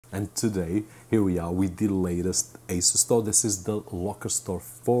and today here we are with the latest Asustor. This is the LOCKERSTOR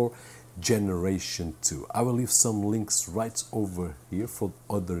 4 Generation 2. I will leave some links right over here for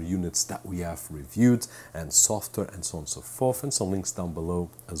other units that we have reviewed and software and so on and so forth, and some links down below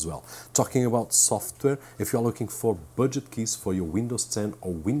as well. Talking about software, if you're looking for budget keys for your Windows 10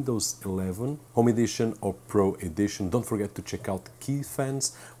 or Windows 11 Home Edition or Pro Edition, don't forget to check out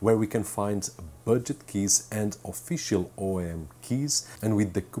KeyFans, where we can find budget keys and official OEM keys, and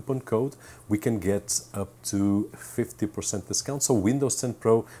with the coupon code we can get up to 50% discount. So Windows 10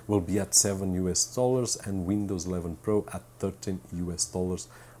 Pro will be at $7 and Windows 11 Pro at $13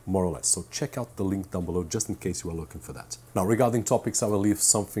 more or less. So check out the link down below just in case you are looking for that. Now, regarding topics, I will leave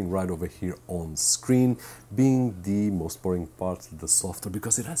something right over here on screen, being the most boring part of the software,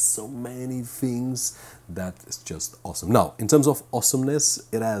 because it has so many things that is just awesome. Now, in terms of awesomeness,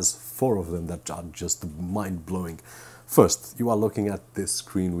 it has 4 of them that are just mind-blowing. First, you are looking at this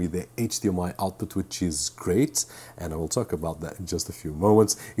screen with the HDMI output, which is great, and I will talk about that in just a few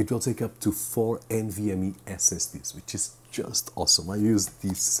moments. It will take up to 4 NVMe SSDs, which is just awesome. I use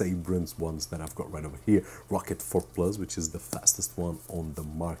these Sabrent ones that I've got right over here, Rocket 4 Plus, which is the fastest one on the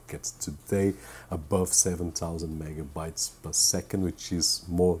market today, above 7,000 megabytes per second, which is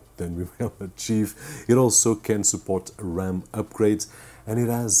more than we will achieve. It also can support RAM upgrades, and it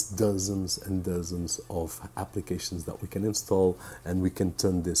has dozens and dozens of applications that we can install, and we can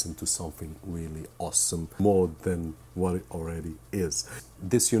turn this into something really awesome, more than what it already is.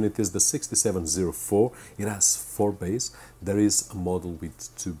 This unit is the 6704. It has 4 bays. There is a model with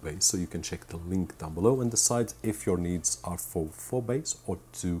 2 bays, so you can check the link down below and decide if your needs are for 4 bays or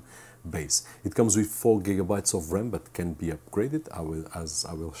 2 bays. It comes with 4 gigabytes of RAM, but can be upgraded, as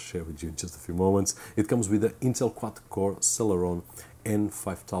I will share with you in just a few moments. It comes with the Intel quad-core Celeron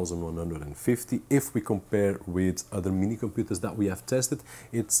N5150. If we compare with other mini computers that we have tested,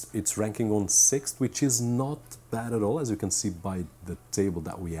 it's ranking on 6th, which is not bad at all, as you can see by the table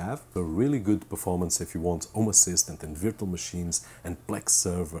that we have. A really good performance if you want Home Assistant and virtual machines and Plex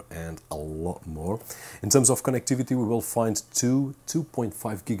server and a lot more. In terms of connectivity, we will find 2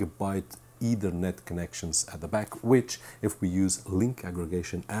 2.5 gigabyte Ethernet connections at the back, which, if we use link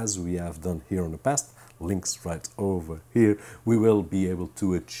aggregation as we have done here in the past, links right over here, we will be able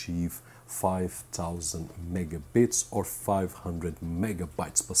to achieve 5,000 megabits or 500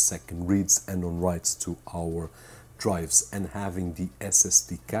 megabytes per second reads and on writes to our drives. And having the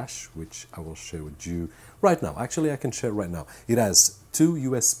SSD cache, which I will share with you right now. Actually, I can share right now. It has 2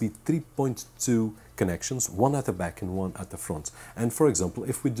 USB 3.2 connections, one at the back and one at the front. And for example,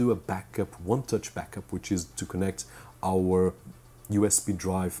 if we do a backup, one-touch backup, which is to connect our USB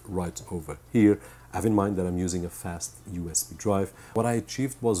drive right over here, have in mind that I'm using a fast USB drive. What I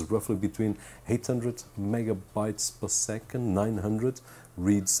achieved was roughly between 800 megabytes per second, 900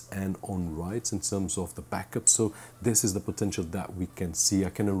 reads and on writes in terms of the backup. So this is the potential that we can see. I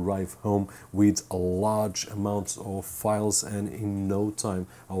can arrive home with a large amount of files, and in no time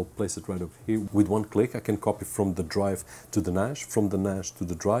I will place it right over here. With one click I can copy from the drive to the NAS, from the NAS to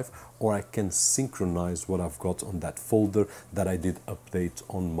the drive, or I can synchronize what I've got on that folder that I did update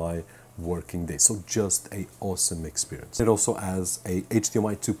on my working day. So just a awesome experience. It also has a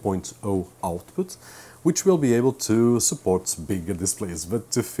HDMI 2.0 output, which will be able to support bigger displays,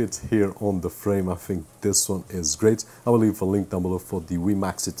 but to fit here on the frame, I think this one is great. I will leave a link down below for the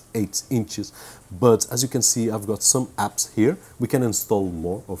WeMaxit 8 inches. But as you can see, I've got some apps here. We can install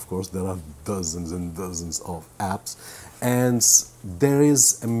more, of course. There are dozens and dozens of apps, and there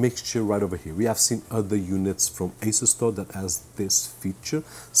is a mixture right over here. We have seen other units from Asustor that has this feature,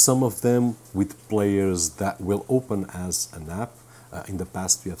 some of them with players that will open as an app. In the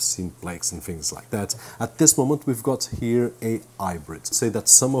past, we have seen Plex and things like that. At this moment, we've got here a hybrid. Say that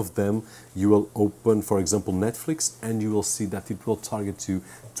some of them you will open, for example, Netflix, and you will see that it will target you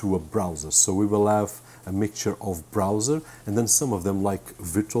to a browser. So we will have a mixture of browser, and then some of them, like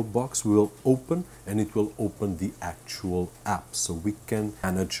VirtualBox, we will open, and it will open the actual app. So we can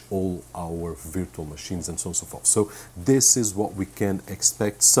manage all our virtual machines and so on and so forth. So this is what we can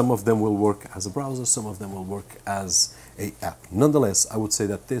expect. Some of them will work as a browser, some of them will work as a app. Nonetheless, I would say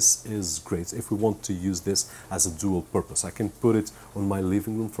that this is great if we want to use this as a dual purpose. I can put it on my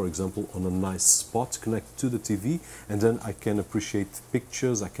living room, for example, on a nice spot, connect to the TV, and then I can appreciate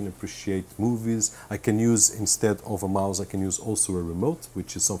pictures, I can appreciate movies. I can use, instead of a mouse, I can use also a remote,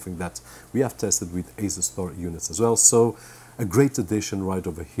 which is something that we have tested with Asustor units as well. So a great addition right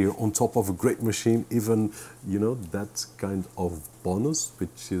over here on top of a great machine, even, you know, that kind of bonus,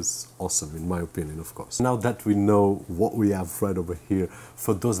 which is awesome in my opinion, of course. Now that we know what we have right over here,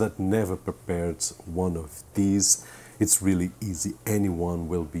 for those that never prepared one of these, It's really easy. Anyone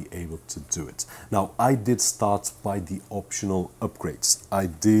will be able to do it. Now, I did start by the optional upgrades. I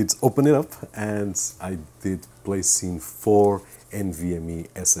did open it up and I did place in 4 NVMe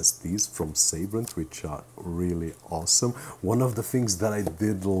SSDs from Sabrent, which are really awesome. One of the things that I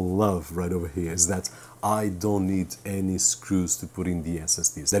did love right over here is that I don't need any screws to put in the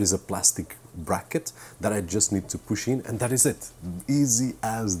SSDs. There is a plastic bracket that I just need to push in, and that is it. Easy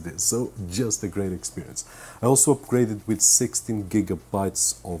as this. So just a great experience. I also upgraded with 16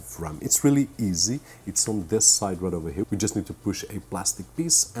 gigabytes of RAM. It's really easy. It's on this side right over here. We just need to push a plastic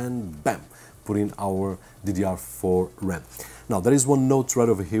piece and bam, put in our DDR4 RAM. Now, there is one note right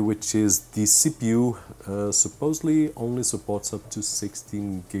over here, which is the CPU supposedly only supports up to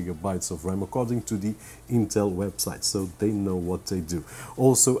 16 gigabytes of RAM according to the Intel website, so they know what they do.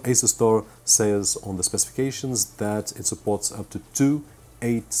 Also, Asustor says on the specifications that it supports up to 2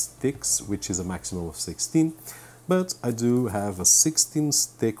 8 sticks, which is a maximum of 16. But I do have a 16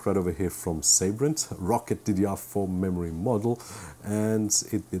 stick right over here from Sabrent, Rocket DDR4 memory model, and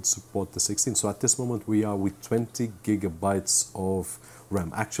it did support the 16. So at this moment we are with 20 gigabytes of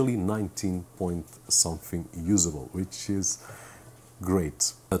RAM, actually 19 point something usable, which is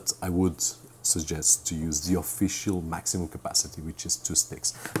great. But I would suggest to use the official maximum capacity, which is 2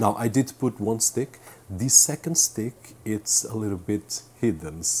 sticks. Now, I did put 1 stick. The second stick, it's a little bit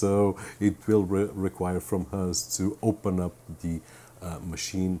hidden, so it will require from us to open up the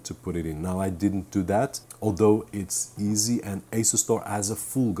machine to put it in. Now, I didn't do that, although it's easy, and Asustor has a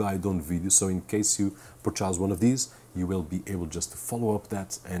full guide on video, so in case you purchase one of these, you will be able just to follow up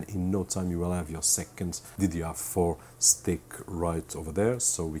that, and in no time you will have your second DDR4 stick right over there,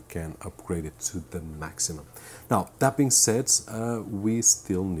 so we can upgrade it to the maximum. Now, that being said, we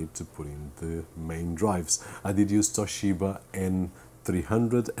still need to put in the main drives. I did use Toshiba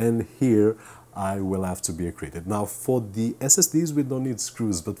N300, and here I will have to be accredited. Now, for the SSDs we don't need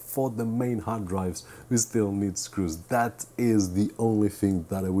screws, but for the main hard drives we still need screws. That is the only thing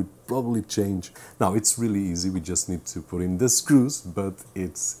that I would probably change. Now, it's really easy, we just need to put in the screws, but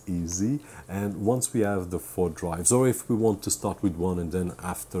it's easy. And once we have the 4 drives, or if we want to start with one and then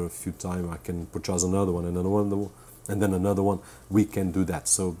after a few time I can purchase another one and another one and then another one, we can do that.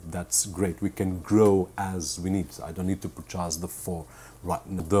 So that's great, we can grow as we need. I don't need to purchase the 4 right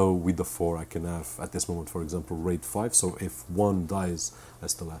now, though with the 4 I can have at this moment, for example, RAID 5, so if one dies I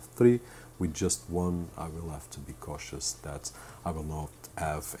still have 3. With just one I will have to be cautious that I will not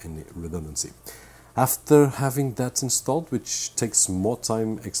have any redundancy. After having that installed, which takes more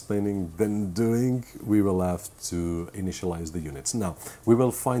time explaining than doing, we will have to initialize the units. Now, we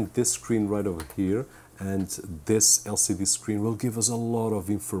will find this screen right over here, and this LCD screen will give us a lot of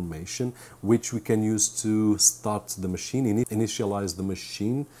information which we can use to start the machine, initialize the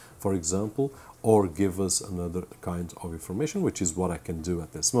machine, for example, or give us another kind of information, which is what I can do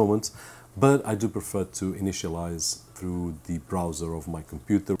at this moment. But I do prefer to initialize through the browser of my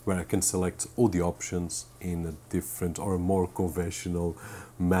computer, where I can select all the options in a different or a more conventional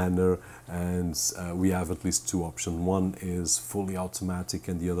manner, and we have at least 2 options. One is fully automatic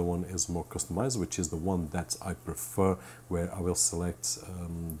and the other one is more customized, which is the one that I prefer, where I will select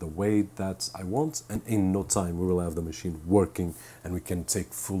the way that I want, and in no time we will have the machine working and we can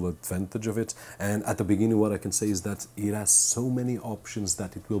take full advantage of it. And at the beginning what I can say is that it has so many options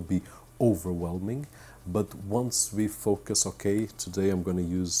that it will be overwhelming, but once we focus, okay, today I'm going to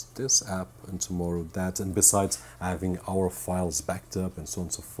use this app and tomorrow that, and besides having our files backed up and so on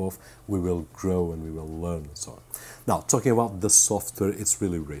and so forth, we will grow and we will learn and so on. Now, talking about the software, it's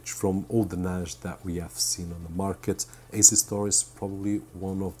really rich. From all the NAS that we have seen on the market, Asustor is probably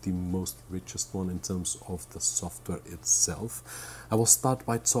one of the most richest one in terms of the software itself. I will start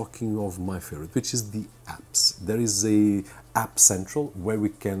by talking of my favorite, which is the apps. There is a App Central where we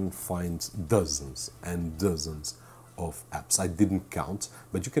can find dozens and dozens of apps. I didn't count,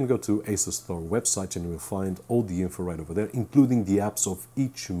 but you can go to Asustor website and you will find all the info right over there, including the apps of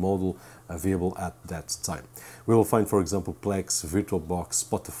each model available at that time. We will find, for example, Plex, VirtualBox,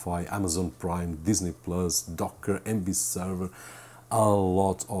 Spotify, Amazon Prime, Disney Plus, Docker, MB Server, a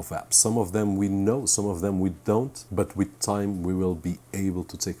lot of apps. Some of them we know, some of them we don't, but with time we will be able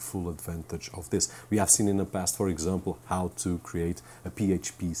to take full advantage of this. We have seen in the past, for example, how to create a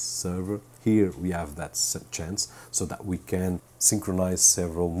PHP server. Here we have that chance, so that we can synchronize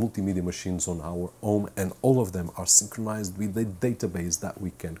several multimedia machines on our home, and all of them are synchronized with the database that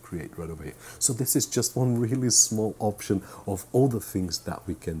we can create right over here. So this is just one really small option of all the things that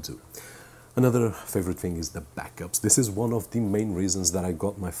we can do. Another favorite thing is the backups. This is one of the main reasons that I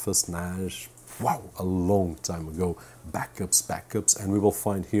got my first NAS, wow, a long time ago. Backups, and we will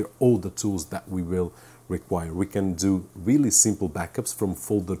find here all the tools that we will require. We can do really simple backups from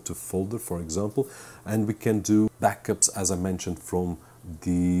folder to folder, for example, and we can do backups, as I mentioned, from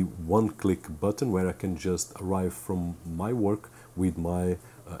the one-click button, where I can just arrive from my work with my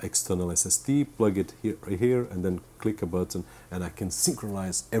external SSD, plug it here, and then click a button, and I can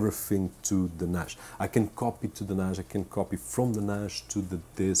synchronize everything to the NAS. I can copy to the NAS, I can copy from the NAS to the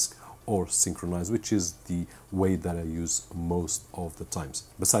disk, or synchronize, which is the way that I use most of the times.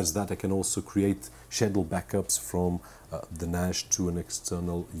 Besides that, I can also create schedule backups from the NAS to an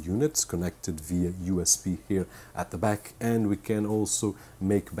external unit connected via USB here at the back, and we can also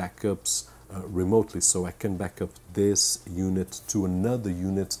make backups remotely, so I can back up this unit to another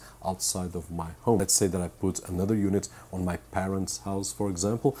unit outside of my home. Let's say that I put another unit on my parents' house, for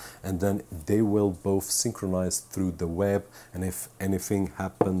example, and then they will both synchronize through the web, and if anything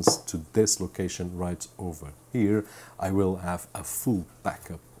happens to this location right over here, I will have a full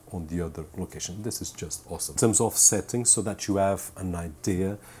backup on the other location. This is just awesome. In terms of settings, so that you have an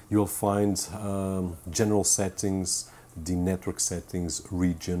idea, you'll find general settings, the network settings,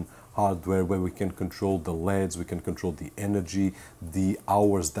 region, hardware, where we can control the LEDs, we can control the energy, the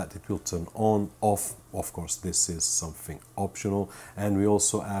hours that it will turn on, off. Of course, this is something optional. And we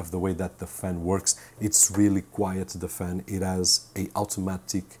also have the way that the fan works. It's really quiet, the fan. It has a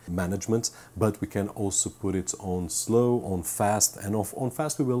automatic management, but we can also put it on slow, on fast, and on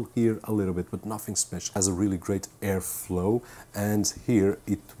fast we will hear a little bit, but nothing special. It has a really great airflow, and here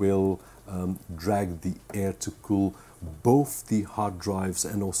it will drag the air to cool both the hard drives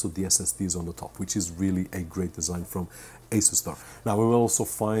and also the SSDs on the top, which is really a great design from Asustor. Now we will also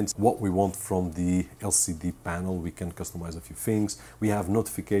find what we want from the LCD panel. We can customize a few things. We have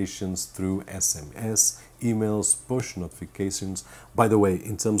notifications through SMS, emails, push notifications. By the way,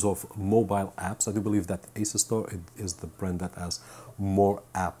 in terms of mobile apps, I do believe that Asustor is the brand that has more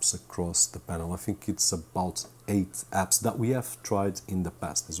apps across the panel. I think it's about 8 apps that we have tried in the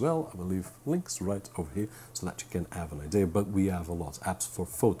past as well. I believe links right over here so that you can have an idea, but we have a lot. Apps for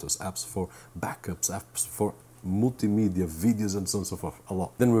photos, apps for backups, apps for multimedia, videos, and so on and so forth, a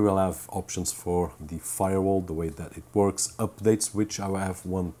lot. Then we will have options for the firewall, the way that it works, updates, which I have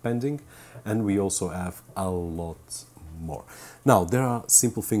one pending, and we also have a lot more. Now, there are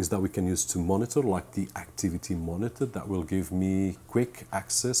simple things that we can use to monitor, like the activity monitor that will give me quick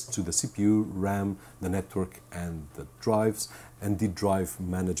access to the CPU, RAM, the network, and the drives. And the drive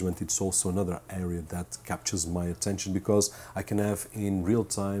management, it's also another area that captures my attention, because I can have in real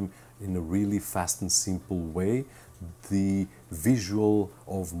time, in a really fast and simple way, the visual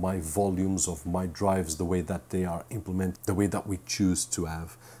of my volumes of my drives, the way that they are implemented, the way that we choose to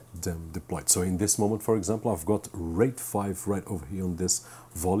have them deployed. So in this moment, for example, I've got RAID 5 right over here on this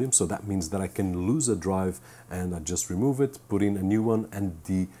volume, so that means that I can lose a drive and I just remove it, put in a new one, and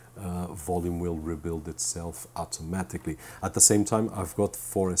the volume will rebuild itself automatically. At the same time, I've got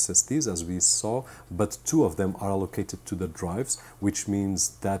 4 SSDs, as we saw, but 2 of them are allocated to the drives, which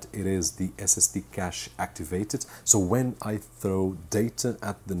means that it is the SSD cache activated. So when I throw data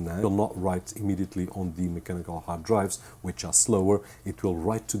at the NAS, it will not write immediately on the mechanical hard drives, which are slower. It will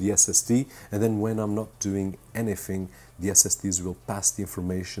write to the SSD, and then when I'm not doing anything, the SSDs will pass the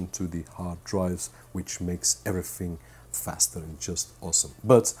information to the hard drives, which makes everything faster and just awesome.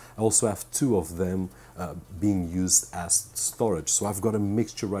 But I also have 2 of them being used as storage, so I've got a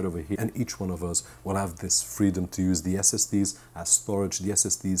mixture right over here, and each one of us will have this freedom to use the SSDs as storage, the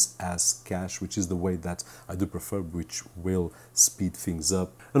SSDs as cache, which is the way that I do prefer, which will speed things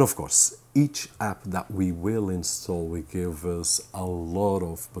up. And of course, each app that we will install will give us a lot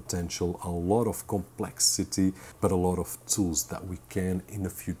of potential, a lot of complexity, but a lot of tools that we can in the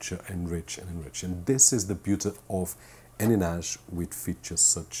future enrich and enrich. And this is the beauty of any NAS with features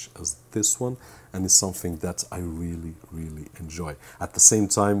such as this one, and it's something that I really, really enjoy. At the same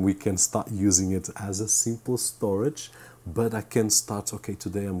time, we can start using it as a simple storage, but I can start, okay,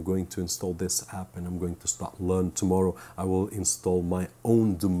 today I'm going to install this app and I'm going to start learn. Tomorrow I will install my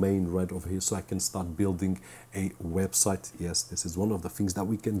own domain right over here, so I can start building a website. Yes, this is one of the things that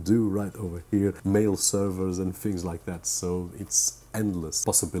we can do right over here, mail servers and things like that. So it's endless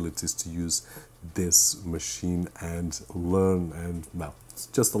possibilities to use this machine and learn, and well, it's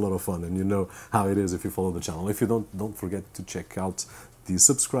just a lot of fun, and you know how it is if you follow the channel. If you don't forget to check out the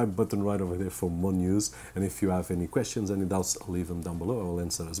subscribe button right over there for more news, and if you have any questions, any doubts, leave them down below. I will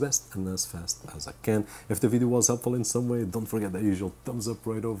answer as best and as fast as I can. If the video was helpful in some way, don't forget the usual thumbs up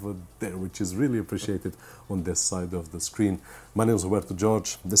right over there, which is really appreciated on this side of the screen. My name is Roberto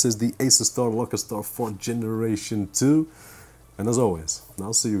Jorge. This is the Asustor LOCKERSTOR for Generation 2, and as always,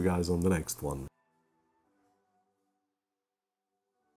 I'll see you guys on the next one.